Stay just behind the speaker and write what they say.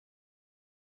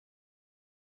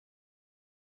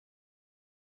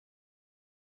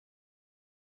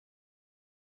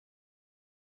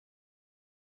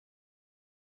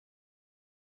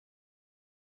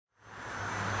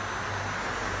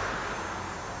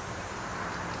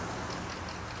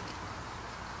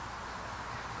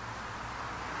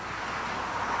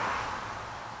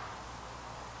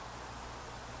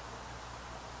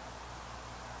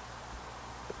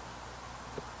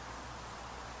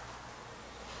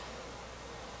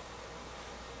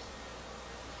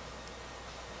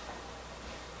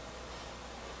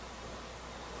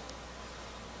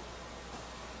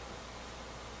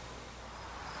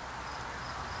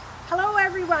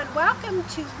everyone, welcome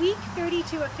to week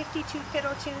 32 of 52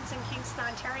 Fiddle Tunes in Kingston,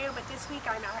 Ontario, but this week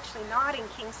I'm actually not in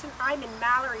Kingston, I'm in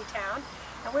Mallorytown,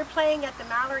 and we're playing at the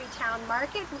Mallorytown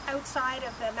Market outside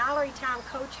of the Mallorytown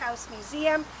Coach House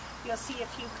Museum. You'll see a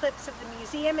few clips of the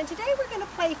museum, and today we're going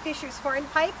to play Fisher's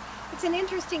Hornpipe. It's an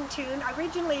interesting tune.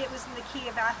 Originally it was in the key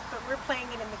of F, but we're playing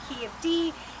it in the key of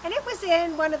D, and it was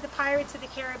in one of the Pirates of the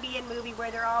Caribbean movie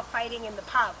where they're all fighting in the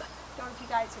pub. Don't know if you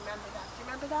guys remember that. Do you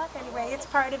remember that? Anyway, it's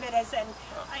part of it as and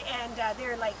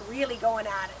they're like really going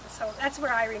at it. So that's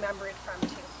where I remember it from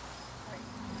too. Right.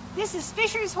 This is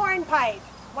Fisher's Hornpipe.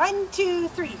 1, 2,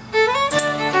 3.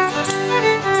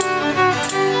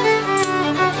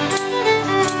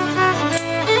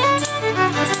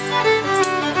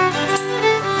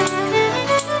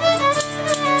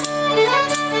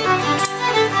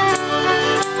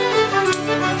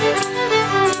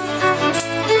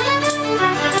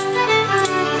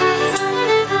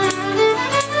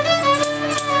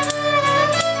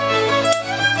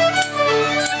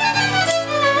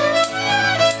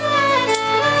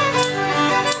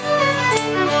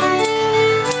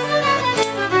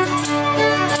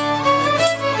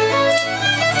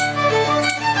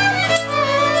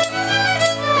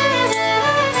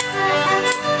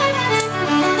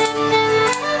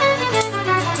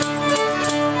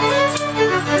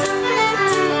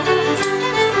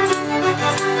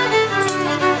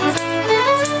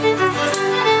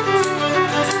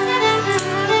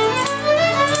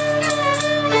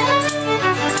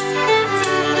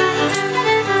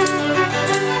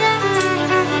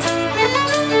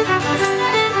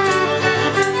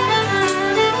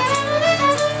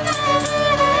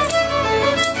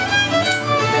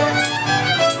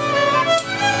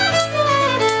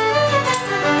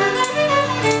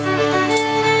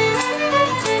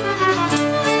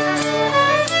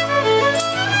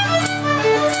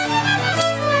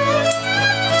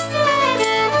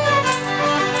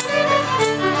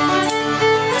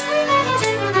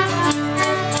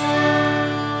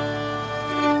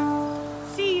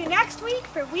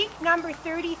 For week number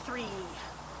 33.